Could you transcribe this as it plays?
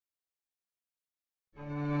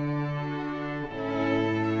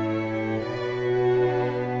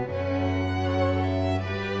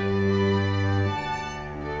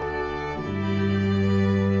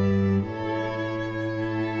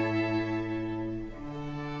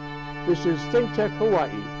This is ThinkTech Hawaii.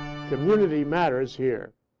 Community matters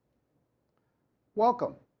here.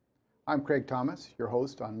 Welcome. I'm Craig Thomas, your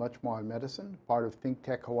host on Much More in Medicine, part of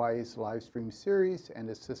ThinkTech Hawaii's live stream series, and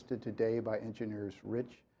assisted today by engineers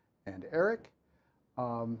Rich and Eric.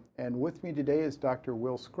 And with me today is Dr.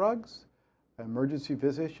 Will Scruggs, emergency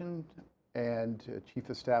physician and chief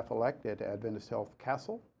of staff-elect at Adventist Health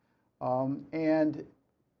Castle, and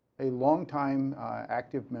a longtime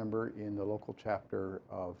active member in the local chapter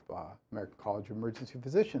of American College of Emergency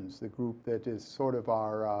Physicians, the group that is sort of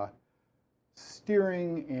our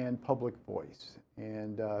steering and public voice.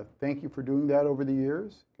 And thank you for doing that over the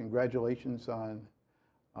years. Congratulations on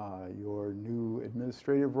your new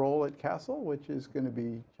administrative role at Castle, which is going to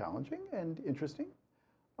be challenging and interesting.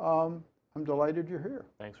 I'm delighted you're here.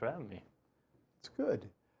 Thanks for having me. It's good.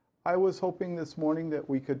 I was hoping this morning that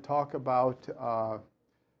we could talk about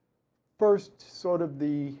first sort of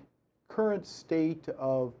the current state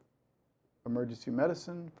of emergency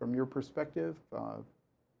medicine from your perspective.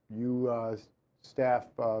 You staff,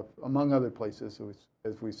 among other places,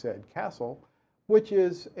 as we said, Castle, which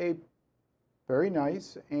is a very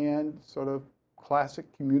nice and sort of classic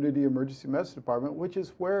community emergency medicine department, which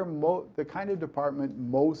is where the kind of department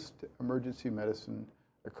most emergency medicine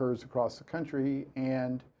occurs across the country,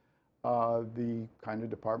 and the kind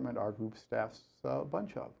of department our group staffs a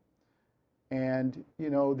bunch of. And, you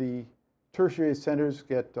know, the tertiary centers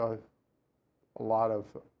get a lot of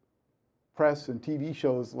press and TV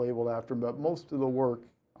shows labeled after them, but most of the work,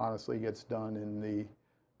 honestly, gets done in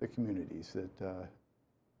the communities that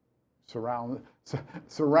surround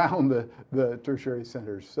the tertiary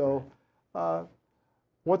centers. So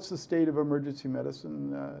what's the state of emergency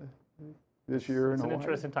medicine this year in Hawaii? It's an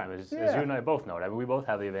interesting time. As you Yeah. and I both know, I mean, we both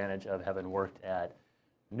have the advantage of having worked at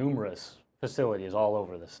numerous facilities all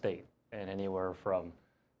over the state, and anywhere from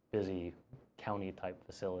busy county-type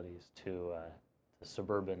facilities to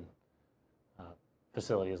suburban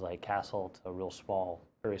facilities like Castle to real small,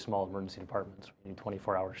 very small emergency departments. We need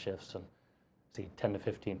 24-hour shifts and see 10 to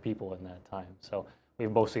 15 people in that time. So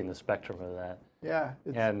we've both seen the spectrum of that. Yeah,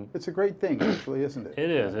 it's a great thing, actually, isn't it? It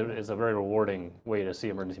is. It's a very rewarding way to see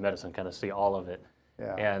emergency medicine, kind of see all of it.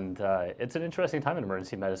 Yeah. And it's an interesting time in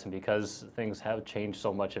emergency medicine because things have changed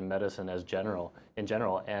so much in medicine in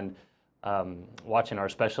general. And watching our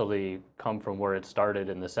specialty come from where it started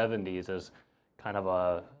in the 70s as kind of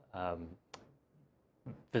a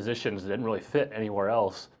physicians that didn't really fit anywhere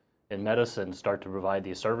else in medicine start to provide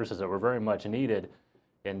these services that were very much needed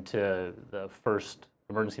into the first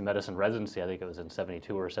emergency medicine residency. I think it was in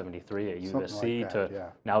 72 or 73 at USC, like that, yeah.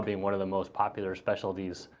 Now being one of the most popular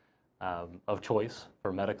specialties of choice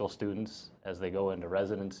for medical students as they go into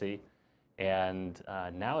residency. And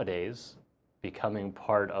nowadays, becoming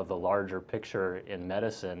part of the larger picture in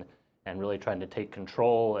medicine and really trying to take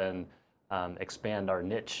control and expand our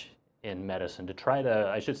niche in medicine to try to,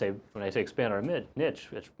 I should say, when I say expand our niche,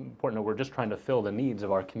 it's important that we're just trying to fill the needs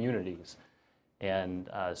of our communities and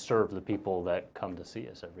serve the people that come to see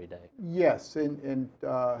us every day. Yes, and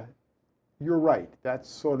you're right. That's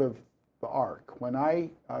sort of the arc. When I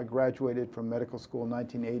graduated from medical school in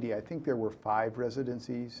 1980, I think there were 5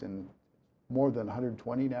 residencies and more than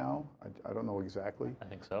 120 now. I don't know exactly. I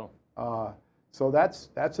think so. So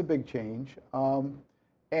that's a big change.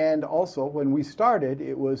 And also, when we started,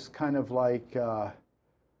 it was kind of like,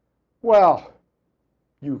 well,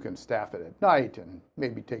 you can staff it at night and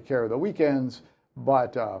maybe take care of the weekends,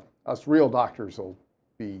 but us real doctors will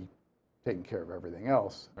be taking care of everything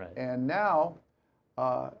else. Right. And now,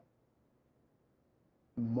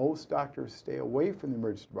 most doctors stay away from the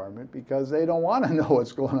emergency department because they don't want to know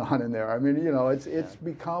what's going on in there. I mean, you know, it's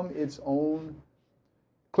become its own,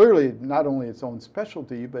 clearly not only its own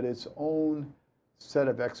specialty, but its own set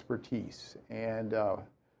of expertise. And I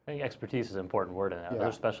think expertise is an important word in that. Yeah.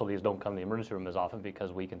 Other specialties don't come to the emergency room as often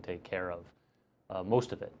because we can take care of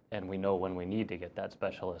most of it, and we know when we need to get that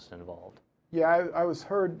specialist involved. yeah, I was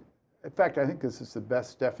heard, in fact, I think this is the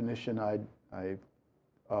best definition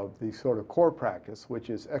of the sort of core practice, which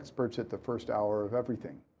is experts at the first hour of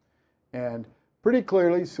everything. And pretty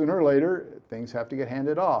clearly, sooner or later, things have to get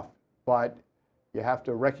handed off. But you have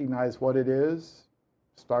to recognize what it is,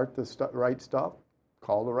 start the right stuff,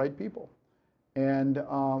 call the right people. And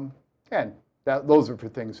those are for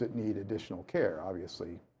things that need additional care.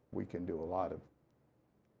 Obviously, we can do a lot of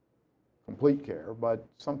complete care, but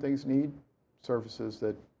some things need services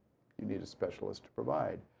that you need a specialist to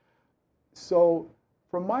provide. So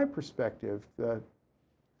from my perspective, the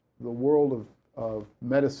world of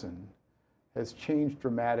medicine has changed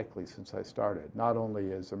dramatically since I started. Not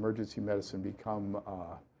only has emergency medicine become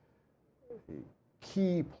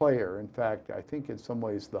key player. In fact, I think in some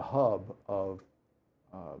ways the hub of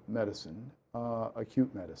medicine,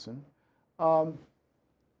 acute medicine.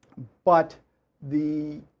 But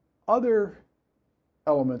the other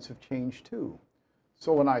elements have changed too.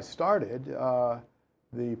 So when I started,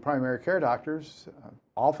 the primary care doctors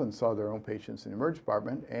often saw their own patients in the emergency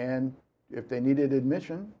department, and if they needed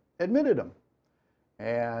admission, admitted them.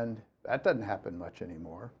 And that doesn't happen much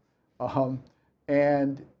anymore.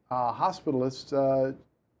 Hospitalists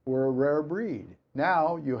were a rare breed.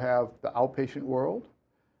 Now you have the outpatient world,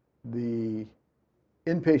 the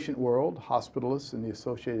inpatient world, hospitalists and the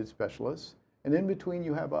associated specialists, and in between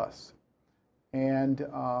you have us. And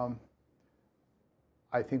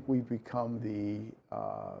I think we've become the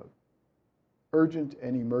urgent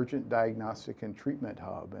and emergent diagnostic and treatment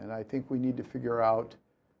hub. And I think we need to figure out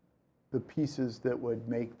the pieces that would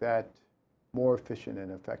make that more efficient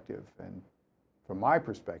and effective. And from my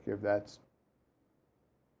perspective, that's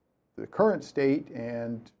the current state,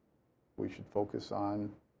 and we should focus on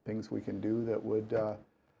things we can do that would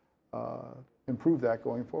improve that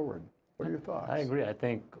going forward. What are your thoughts? I agree. I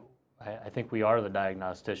think we are the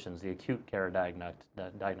diagnosticians, the acute care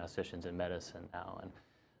diagnosticians in medicine now.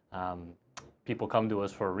 And people come to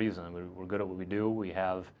us for a reason. We're good at what we do. We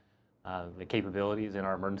have the capabilities in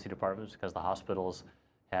our emergency departments because the hospitals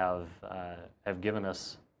have given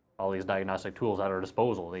us all these diagnostic tools at our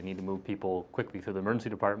disposal. They need to move people quickly through the emergency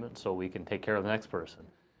department so we can take care of the next person.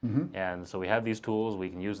 Mm-hmm. And so we have these tools. We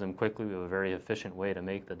can use them quickly. We have a very efficient way to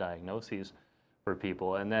make the diagnoses for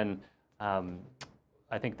people. And then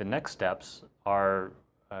I think the next steps are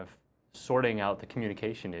sorting out the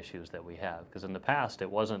communication issues that we have. Because in the past,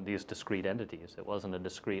 it wasn't these discrete entities. It wasn't a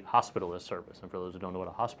discrete hospitalist service. And for those who don't know what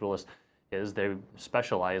a hospitalist is, they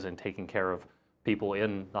specialize in taking care of people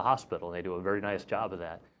in the hospital. They do a very nice job of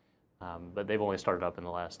that. But they've only started up in the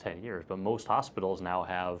last 10 years. But most hospitals now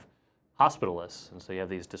have hospitalists. And so you have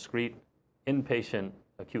these discrete inpatient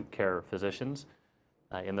acute care physicians.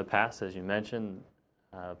 In the past, as you mentioned,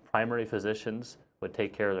 primary physicians would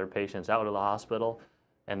take care of their patients out of the hospital,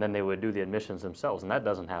 and then they would do the admissions themselves, and that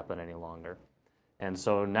doesn't happen any longer. And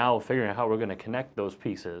so now figuring out how we're going to connect those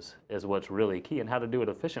pieces is what's really key, and how to do it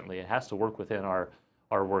efficiently. It has to work within our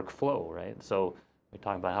workflow, right? So we're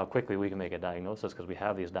talking about how quickly we can make a diagnosis because we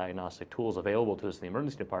have these diagnostic tools available to us in the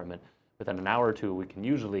emergency department. Within an hour or two, we can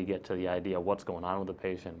usually get to the idea of what's going on with the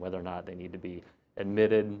patient, whether or not they need to be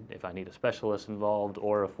admitted, if I need a specialist involved,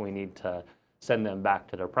 or if we need to send them back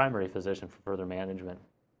to their primary physician for further management.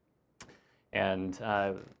 And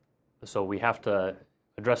so we have to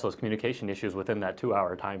address those communication issues within that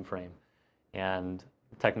 2-hour time frame. And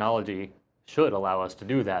technology should allow us to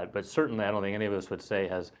do that, but certainly I don't think any of us would say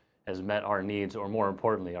has met our needs, or more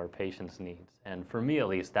importantly, our patients' needs. And for me, at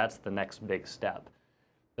least, that's the next big step.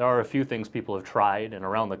 There are a few things people have tried, and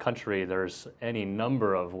around the country, there's any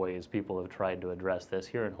number of ways people have tried to address this.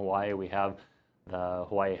 Here in Hawaii, we have the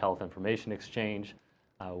Hawaii Health Information Exchange.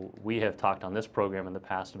 We have talked on this program in the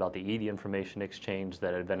past about the ED Information Exchange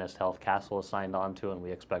that Adventist Health Castle has signed on to, and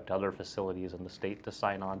we expect other facilities in the state to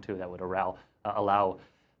sign on to that would allow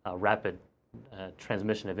rapid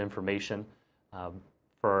transmission of information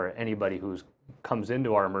for anybody who comes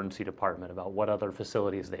into our emergency department about what other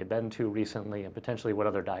facilities they've been to recently, and potentially what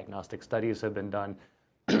other diagnostic studies have been done,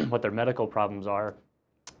 what their medical problems are,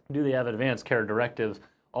 do they have advanced care directives,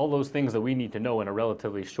 all those things that we need to know in a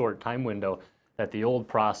relatively short time window, that the old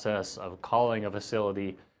process of calling a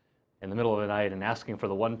facility in the middle of the night and asking for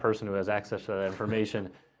the one person who has access to that information,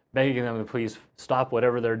 begging them to please stop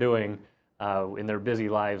whatever they're doing in their busy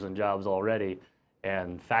lives and jobs already,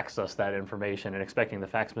 and fax us that information, and expecting the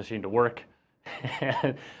fax machine to work.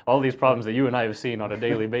 And all these problems that you and I have seen on a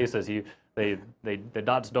daily basis, the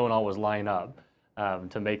dots don't always line up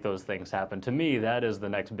to make those things happen. To me, that is the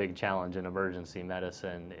next big challenge in emergency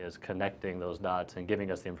medicine, is connecting those dots and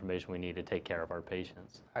giving us the information we need to take care of our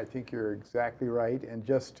patients. I think you're exactly right. And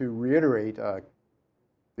just to reiterate the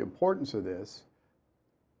importance of this,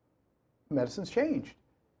 medicine's changed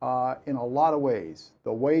in a lot of ways.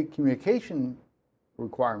 The way communication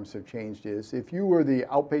requirements have changed is, if you were the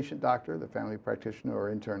outpatient doctor, the family practitioner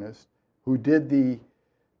or internist, who did the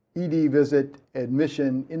ED visit,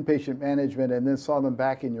 admission, inpatient management, and then saw them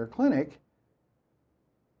back in your clinic,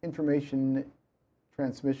 information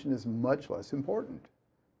transmission is much less important.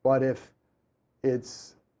 But if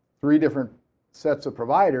it's 3 different sets of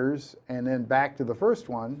providers and then back to the first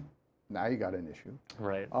one, now you got an issue.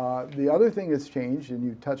 Right. The other thing that's changed, and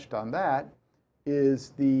you touched on that,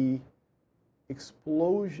 is the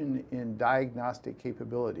explosion in diagnostic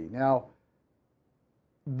capability. Now,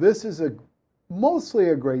 this is a mostly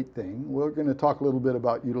a great thing. We're going to talk a little bit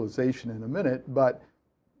about utilization in a minute, but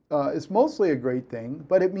it's mostly a great thing,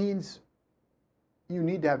 but it means you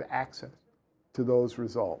need to have access to those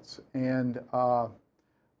results. And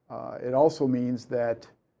it also means that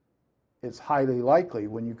it's highly likely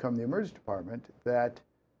when you come to the emergency department that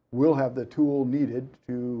we'll have the tool needed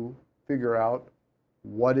to figure out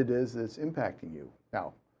what it is that's impacting you.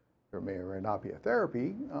 Now, there may or may not be a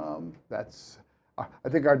therapy. I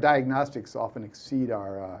think our diagnostics often exceed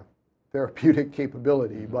our therapeutic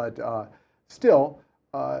capability, but still,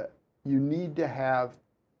 you need to have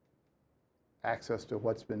access to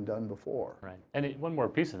what's been done before. Right. And one more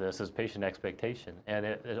piece of this is patient expectation. And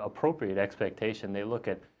appropriate expectation, they look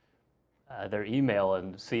at their email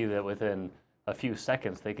and see that within a few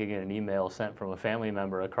seconds they could get an email sent from a family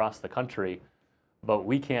member across the country, but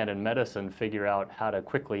we can't in medicine figure out how to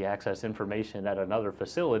quickly access information at another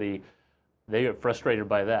facility. They get frustrated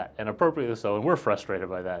by that, and appropriately so, and we're frustrated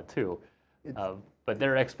by that too. But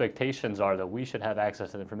their expectations are that we should have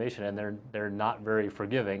access to information, and they're not very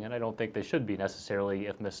forgiving, and I don't think they should be necessarily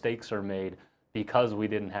if mistakes are made because we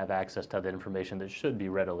didn't have access to the information that should be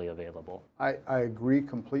readily available. I agree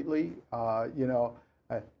completely. You know,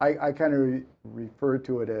 I kind of refer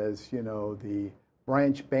to it as, you know, the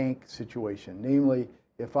branch bank situation. Namely,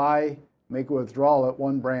 if I make a withdrawal at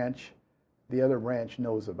one branch, the other branch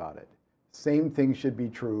knows about it. Same thing should be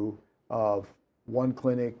true of one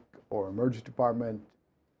clinic or emergency department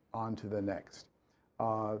on to the next.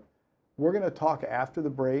 We're going to talk after the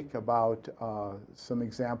break about some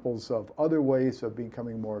examples of other ways of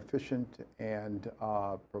becoming more efficient and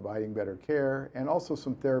providing better care, and also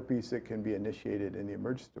some therapies that can be initiated in the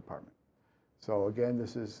emergency department. So again,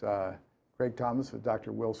 this is Craig Thomas with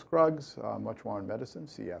Dr. Will Scruggs, Much More in Medicine.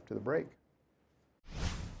 See you after the break.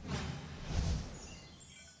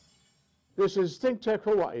 This is ThinkTech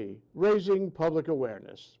Hawaii, raising public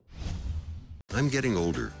awareness. I'm getting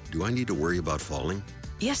older. Do I need to worry about falling?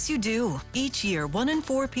 Yes, you do. Each year, 1 in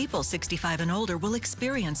 4 people 65 and older will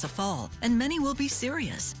experience a fall, and many will be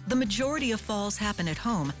serious. The majority of falls happen at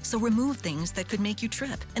home, so remove things that could make you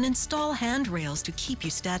trip and install handrails to keep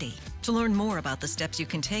you steady. To learn more about the steps you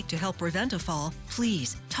can take to help prevent a fall,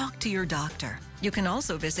 please talk to your doctor. You can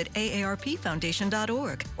also visit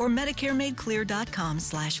aarpfoundation.org or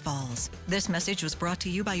medicaremadeclear.com/falls. This message was brought to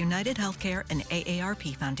you by United Healthcare and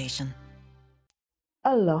AARP Foundation.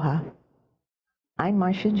 Aloha. I'm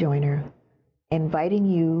Marcia Joyner, inviting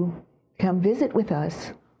you to come visit with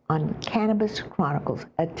us on Cannabis Chronicles,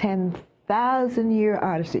 a 10,000-year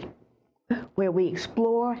odyssey, where we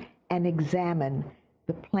explore and examine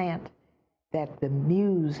the plant that the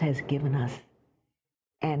Muse has given us.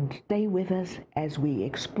 And stay with us as we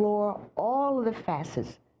explore all of the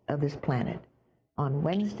facets of this planet on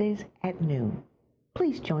Wednesdays at noon.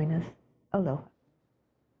 Please join us. Aloha.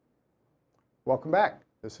 Welcome back.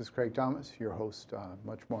 This is Craig Thomas, your host on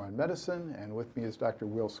Much More on Medicine, and with me is Dr.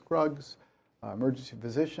 Will Scruggs, emergency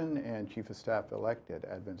physician and chief of staff elect at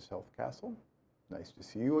Adventist Health Castle. Nice to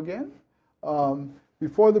see you again.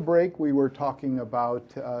 Before the break, we were talking about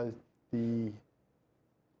the,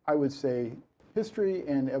 I would say, history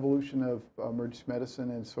and evolution of emergency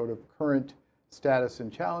medicine and sort of current status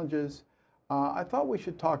and challenges. I thought we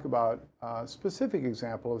should talk about a specific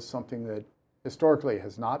example of something that historically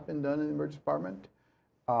has not been done in the emergency department.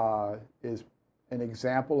 Is an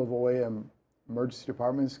example of a way emergency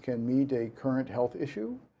departments can meet a current health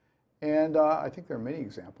issue. And I think there are many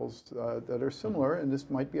examples that are similar, and this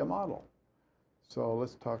might be a model. So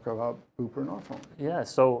let's talk about buprenorphine. Yeah,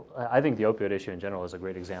 so I think the opioid issue in general is a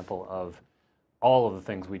great example of all of the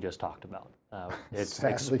things we just talked about. It's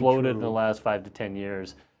Sadly exploded in the true. last 5 to 10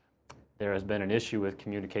 years. There has been an issue with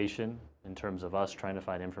communication in terms of us trying to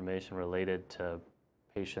find information related to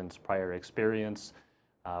patients' prior experience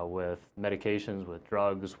with medications, with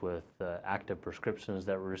drugs, with active prescriptions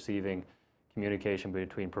that we're receiving, communication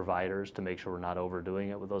between providers to make sure we're not overdoing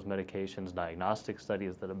it with those medications, diagnostic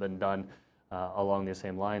studies that have been done along the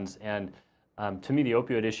same lines. And to me, the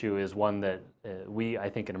opioid issue is one that I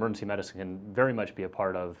think in emergency medicine can very much be a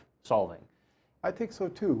part of solving. I think so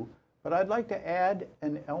too, but I'd like to add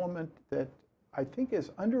an element that I think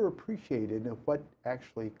is underappreciated of what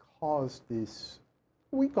actually caused this,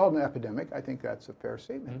 we call it an epidemic, I think that's a fair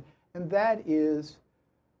statement, and that is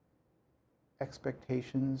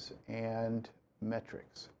expectations and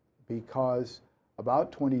metrics. Because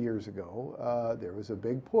about 20 years ago, there was a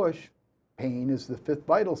big push, pain is the 5th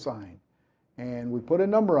vital sign, and we put a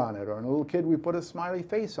number on it, or in a little kid we put a smiley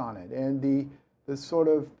face on it, and the sort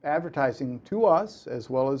of advertising to us as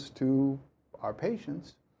well as to our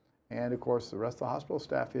patients, and of course the rest of the hospital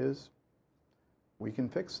staff is, we can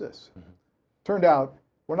fix this. turned out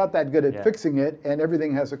we're not that good at fixing it, and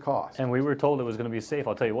everything has a cost. And we were told it was going to be safe.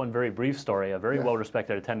 I'll tell you one very brief story. A very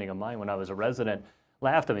well-respected attending of mine when I was a resident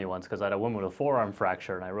laughed at me once because I had a woman with a forearm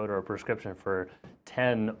fracture, and I wrote her a prescription for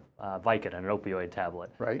 10 Vicodin, an opioid tablet,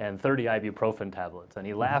 and 30 ibuprofen tablets. And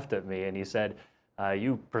he laughed at me, and he said,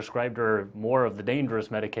 you prescribed her more of the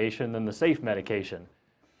dangerous medication than the safe medication.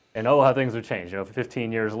 And oh, how things have changed. You know,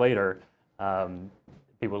 15 years later,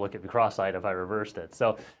 people look at me cross-eyed if I reversed it.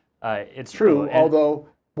 So it's true. Although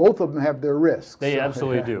both of them have their risks. They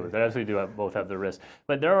absolutely do. They absolutely do both have their risks.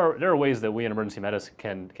 But there are ways that we in emergency medicine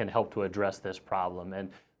can help to address this problem. And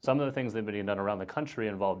some of the things that have been being done around the country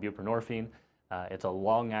involve buprenorphine. It's a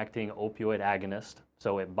long-acting opioid agonist,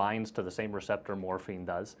 so it binds to the same receptor morphine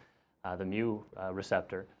does, the mu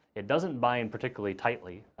receptor. It doesn't bind particularly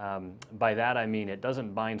tightly. By that I mean it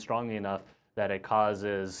doesn't bind strongly enough that it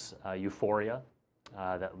causes euphoria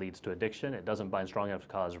that leads to addiction. It doesn't bind strong enough to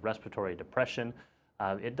cause respiratory depression.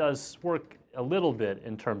 It does work a little bit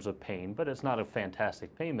in terms of pain, but it's not a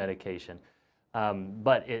fantastic pain medication.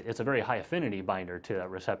 But it's a very high affinity binder to that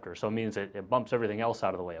receptor, so it means it bumps everything else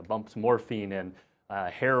out of the way. It bumps morphine and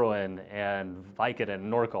heroin and Vicodin,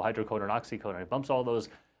 Norco, hydrocodone, oxycodone. It bumps all those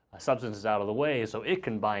substances out of the way so it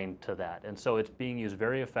can bind to that. And so it's being used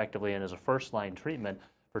very effectively and as a first-line treatment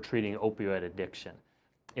for treating opioid addiction.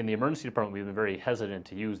 In the emergency department, we've been very hesitant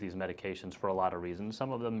to use these medications for a lot of reasons.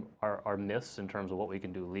 Some of them are myths in terms of what we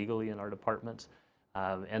can do legally in our departments.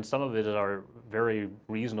 And some of it is our very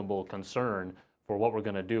reasonable concern for what we're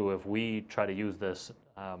going to do if we try to use this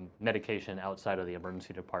medication outside of the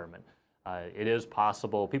emergency department. It is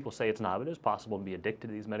possible, people say it's not, but it is possible to be addicted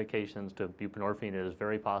to these medications, to buprenorphine. It is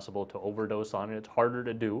very possible to overdose on it. It's harder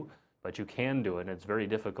to do, but you can do it, and it's very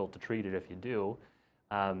difficult to treat it if you do.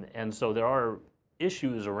 And so there are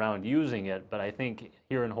issues around using it, but I think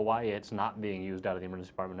here in Hawaii it's not being used out of the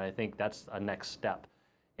emergency department. And I think that's a next step,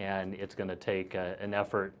 and it's going to take an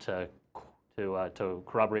effort to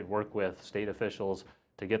corroborate, work with state officials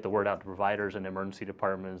to get the word out to providers and emergency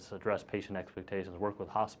departments, address patient expectations, work with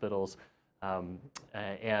hospitals,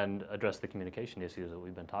 and address the communication issues that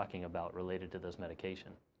we've been talking about related to this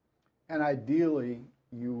medication. And ideally,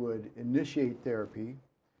 you would initiate therapy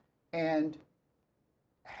and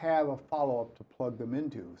have a follow-up to plug them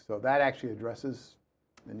into. So that actually addresses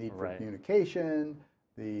the need for communication,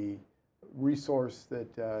 the resource that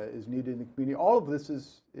is needed in the community. All of this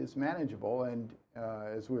is manageable, and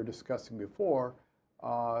as we were discussing before,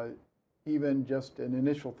 even just an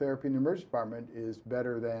initial therapy in the emergency department is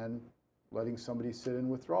better than letting somebody sit in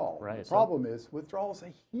withdrawal. The problem is withdrawal is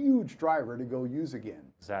a huge driver to go use again.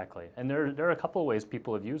 Exactly. And there are a couple of ways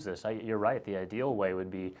people have used this. You're right, the ideal way would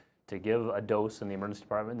be to give a dose in the emergency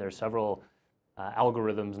department. There are several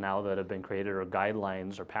algorithms now that have been created, or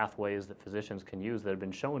guidelines or pathways that physicians can use that have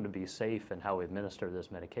been shown to be safe in how we administer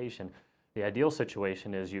this medication. The ideal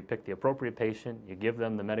situation is you pick the appropriate patient, you give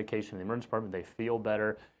them the medication in the emergency department, they feel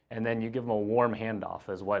better, and then you give them a warm handoff,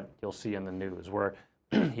 is what you'll see in the news, where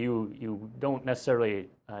you don't necessarily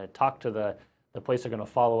talk to the place they're going to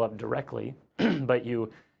follow up directly, but you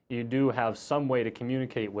do have some way to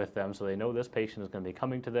communicate with them so they know this patient is going to be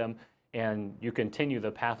coming to them, and you continue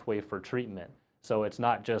the pathway for treatment. So it's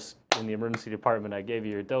not just in the emergency department, I gave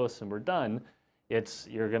you your dose and we're done. It's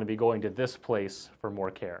you're going to be going to this place for more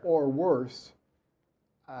care. Or worse,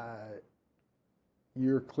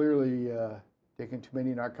 you're clearly taking too many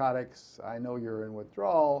narcotics. I know you're in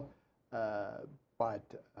withdrawal, but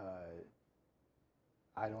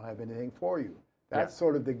I don't have anything for you. That's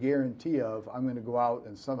sort of the guarantee of I'm going to go out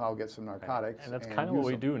and somehow get some narcotics. And that's kind of what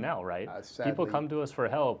we do now, right? People come to us for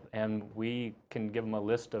help, and we can give them a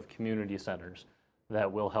list of community centers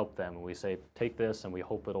that will help them. And we say, take this, and we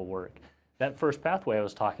hope it'll work. That first pathway I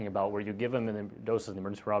was talking about, where you give them in doses in the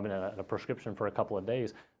emergency department and a prescription for a couple of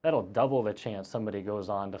days, that'll double the chance somebody goes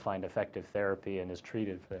on to find effective therapy and is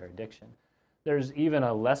treated for their addiction. There's even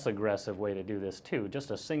a less aggressive way to do this too.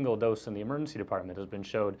 Just a single dose in the emergency department has been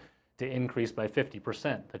shown to increase by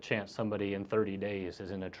 50% the chance somebody in 30 days is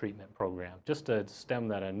in a treatment program, just to stem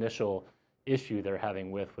that initial issue they're having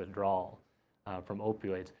with withdrawal from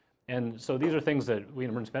opioids. And so these are things that we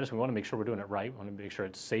in emergency medicine, we want to make sure we're doing it right. We want to make sure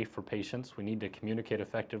it's safe for patients. We need to communicate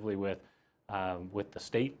effectively with the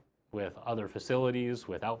state, with other facilities,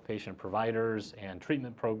 with outpatient providers and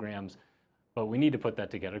treatment programs. But we need to put that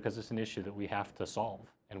together because it's an issue that we have to solve,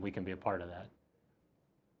 and we can be a part of that.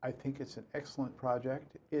 I think it's an excellent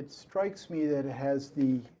project. It strikes me that it has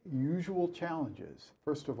the usual challenges.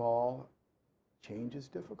 First of all, change is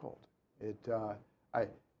difficult. It's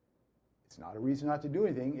not a reason not to do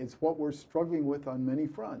anything. It's what we're struggling with on many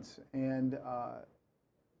fronts. And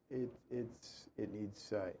it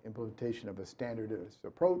needs implementation of a standardized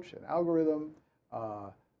approach, an algorithm,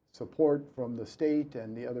 support from the state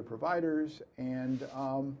and the other providers, and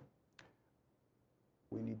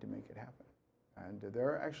we need to make it happen. And there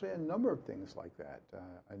are actually a number of things like that.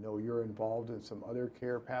 I know you're involved in some other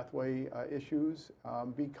care pathway issues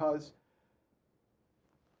because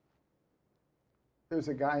there's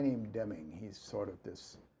a guy named Deming. He's sort of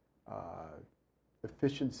this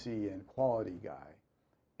efficiency and quality guy.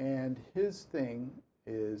 And his thing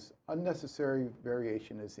is unnecessary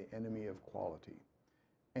variation is the enemy of quality.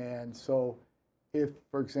 And so if,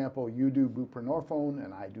 for example, you do buprenorphine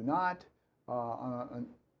and I do not on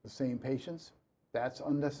the same patients, that's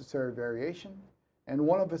unnecessary variation. And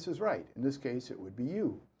one of us is right. In this case, it would be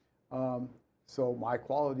you. So my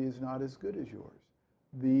quality is not as good as yours.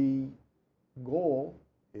 The goal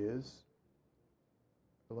is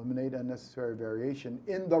eliminate unnecessary variation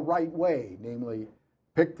in the right way, namely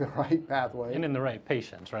pick the right pathway. And in the right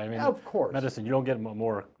patients, right? I mean, of course. Medicine, you don't get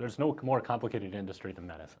more, there's no more complicated industry than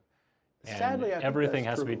medicine. And sadly, I think everything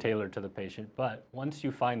that's has to be true. tailored to the patient. But once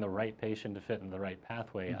you find the right patient to fit in the right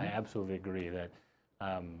pathway, I absolutely agree that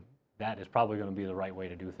that is probably going to be the right way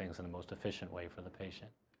to do things in the most efficient way for the patient.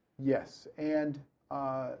 Yes, and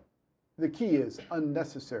the key is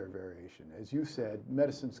unnecessary variation. As you said,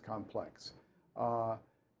 medicine's complex.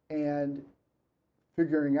 And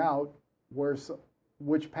figuring out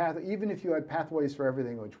which path, even if you had pathways for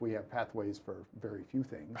everything, which we have pathways for very few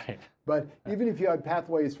things, Right. but even if you had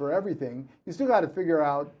pathways for everything, you still got to figure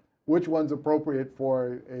out which one's appropriate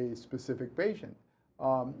for a specific patient.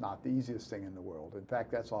 Not the easiest thing in the world. In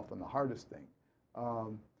fact, that's often the hardest thing.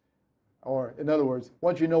 Or in other words,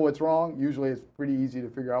 once you know what's wrong, usually it's pretty easy to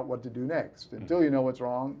figure out what to do next. Until you know what's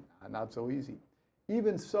wrong, not so easy.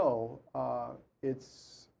 Even so,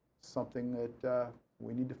 it's something that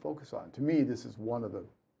we need to focus on. To me, this is one of the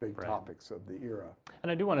big topics of the era.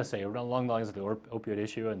 And I do want to say, along the lines of the opioid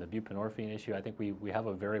issue and the buprenorphine issue, I think we have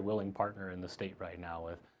a very willing partner in the state right now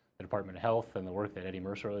with the Department of Health and the work that Eddie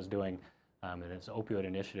Mercer is doing and its opioid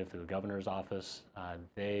initiative through the governor's office.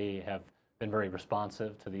 They have been very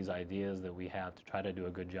responsive to these ideas that we have to try to do a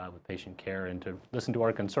good job with patient care and to listen to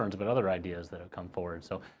our concerns about other ideas that have come forward.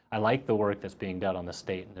 So I like the work that's being done on the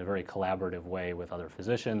state in a very collaborative way with other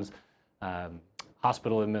physicians,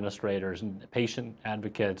 hospital administrators, and patient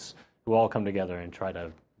advocates who all come together and try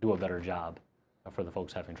to do a better job for the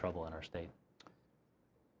folks having trouble in our state.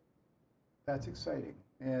 That's exciting.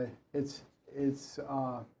 It's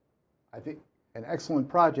I think, an excellent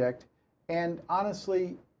project. And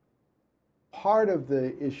honestly, part of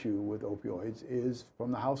the issue with opioids is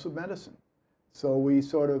from the House of Medicine. So we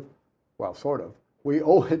we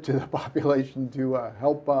owe it to the population to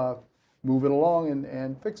help move it along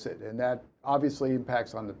and fix it. And that obviously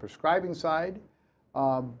impacts on the prescribing side,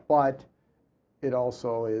 but it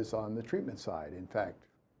also is on the treatment side. In fact,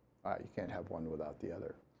 you can't have one without the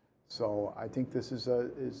other. So I think this is a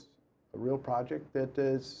real project that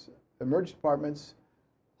is emergency departments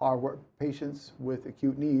are where patients with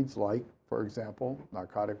acute needs, like, for example,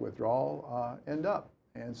 narcotic withdrawal, end up.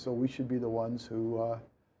 And so we should be the ones who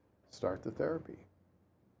start the therapy.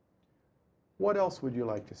 What else would you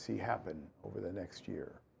like to see happen over the next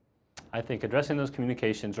year? I think addressing those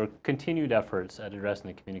communications or continued efforts at addressing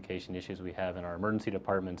the communication issues we have in our emergency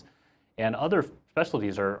departments and other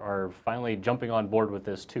specialties are finally jumping on board with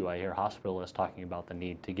this too. I hear hospitalists talking about the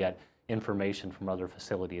need to get information from other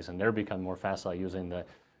facilities, and they're becoming more facile using the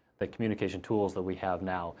communication tools that we have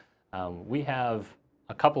now. We have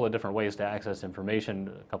a couple of different ways to access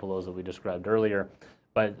information, a couple of those that we described earlier,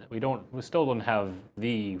 but we still don't have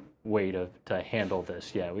the way to handle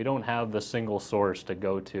this yet. We don't have the single source to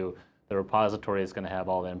go to, the repository is going to have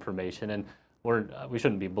all the information, and we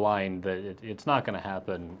shouldn't be blind that it's not going to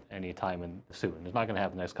happen anytime soon. It's not going to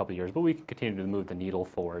happen the next couple of years, but we can continue to move the needle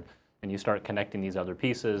forward, and you start connecting these other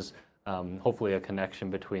pieces. Hopefully a connection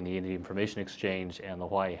between the Indian Information Exchange and the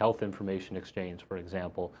Hawaii Health Information Exchange, for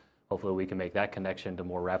example. Hopefully we can make that connection to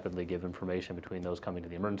more rapidly give information between those coming to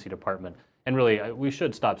the emergency department. And really, we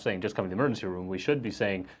should stop saying just coming to the emergency room. We should be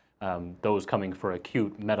saying those coming for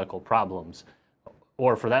acute medical problems,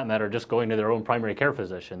 or for that matter, just going to their own primary care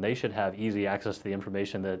physician. They should have easy access to the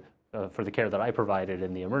information that for the care that I provided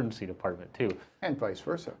in the emergency department too. And vice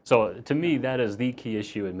versa. So to me, that is the key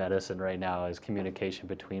issue in medicine right now, is communication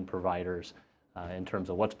between providers in terms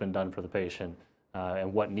of what's been done for the patient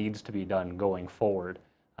and what needs to be done going forward.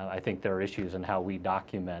 I think there are issues in how we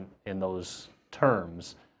document in those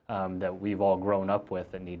terms that we've all grown up with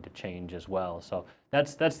that need to change as well. So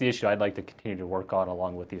that's the issue I'd like to continue to work on,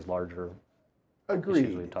 along with these larger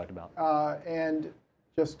issues we've talked about. And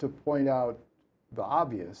just to point out the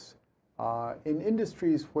obvious. In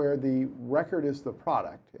industries where the record is the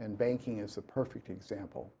product, and banking is the perfect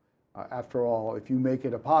example. After all, if you make a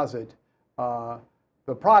deposit,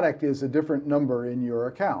 the product is a different number in your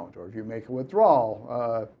account. Or if you make a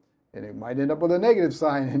withdrawal, and it might end up with a negative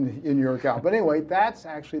sign in your account. But anyway, that's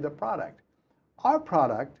actually the product. Our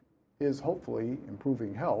product is hopefully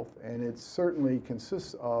improving health, and it certainly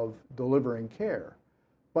consists of delivering care.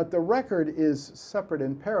 But the record is separate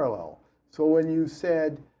and parallel. So when you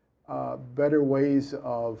said better ways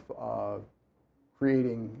of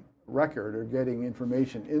creating record or getting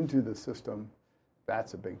information into the system,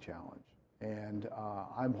 that's a big challenge. And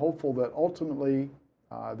I'm hopeful that ultimately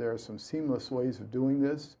there are some seamless ways of doing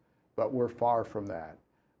this, but we're far from that.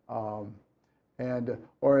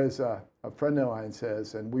 Or as a friend of mine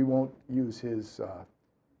says, and we won't use his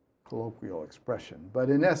colloquial expression, but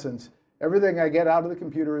in essence, everything I get out of the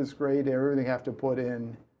computer is great, and everything I have to put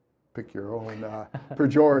in, pick your own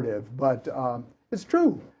pejorative, but it's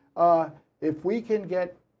true. If we can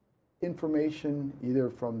get information either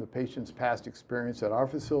from the patient's past experience at our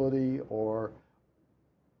facility or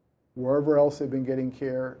wherever else they've been getting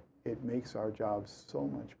care, it makes our jobs so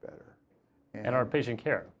much better. And our patient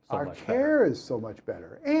care so much better. Our care is so much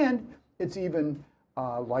better. And it's even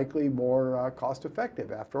likely more cost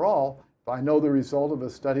effective. After all, if I know the result of a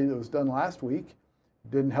study that was done last week,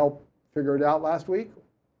 didn't help figure it out last week,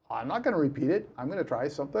 I'm not going to repeat it. I'm going to try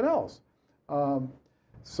something else.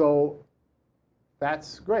 So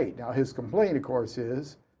that's great. Now, his complaint, of course,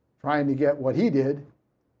 is trying to get what he did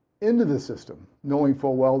into the system, knowing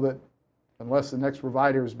full well that unless the next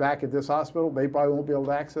provider is back at this hospital, they probably won't be able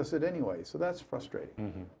to access it anyway. So that's frustrating.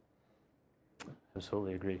 Mm-hmm.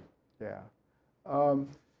 Absolutely agree. Yeah.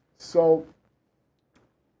 So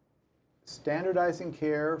standardizing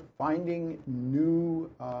care, finding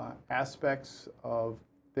new aspects of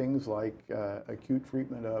things like acute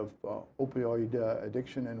treatment of opioid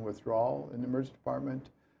addiction and withdrawal in the emergency department.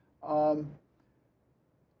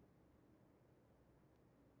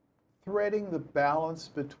 Threading the balance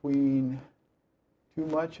between too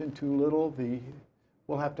much and too little,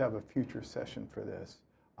 we'll have to have a future session for this.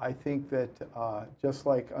 I think that just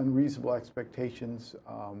like unreasonable expectations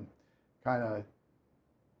kind of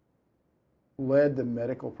led the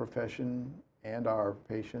medical profession and our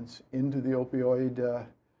patients into the opioid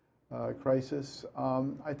crisis,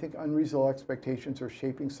 I think unreasonable expectations are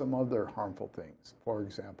shaping some other harmful things. For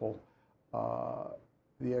example,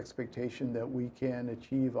 the expectation that we can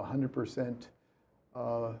achieve 100%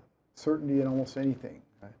 certainty in almost anything.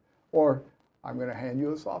 Or I'm going to hand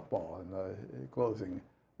you a softball in the closing.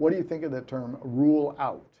 What do you think of the term rule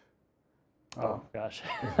out? Oh, gosh.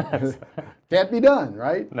 Can't be done,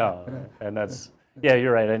 right? No, and that's, yeah,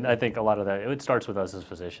 you're right. And I think a lot of that, it starts with us as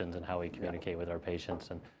physicians and how we communicate with our patients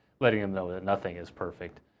and letting them know that nothing is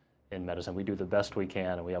perfect in medicine. We do the best we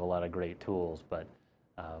can, and we have a lot of great tools, but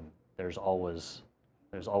there's always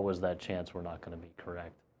that chance we're not going to be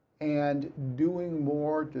correct. And doing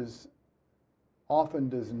more often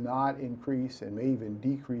does not increase and may even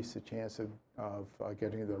decrease the chance of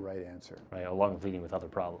getting the right answer. Right, along with leading with other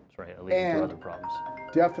problems, right? Leading to other problems.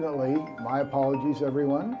 Definitely, my apologies,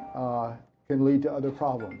 everyone, can lead to other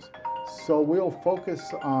problems. So we'll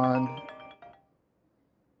focus on,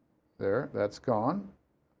 there, that's gone.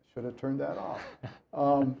 Should have turned that off.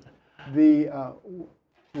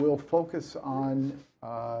 We'll focus on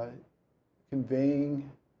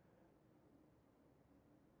conveying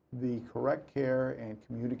the correct care and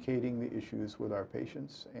communicating the issues with our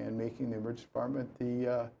patients and making the emergency department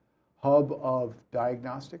the hub of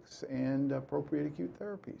diagnostics and appropriate acute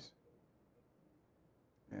therapies.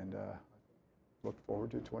 And look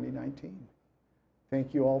forward to 2019.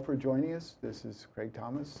 Thank you all for joining us. This is Craig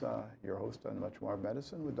Thomas, your host on Much More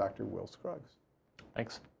Medicine with Dr. Will Scruggs.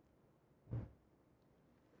 Thanks.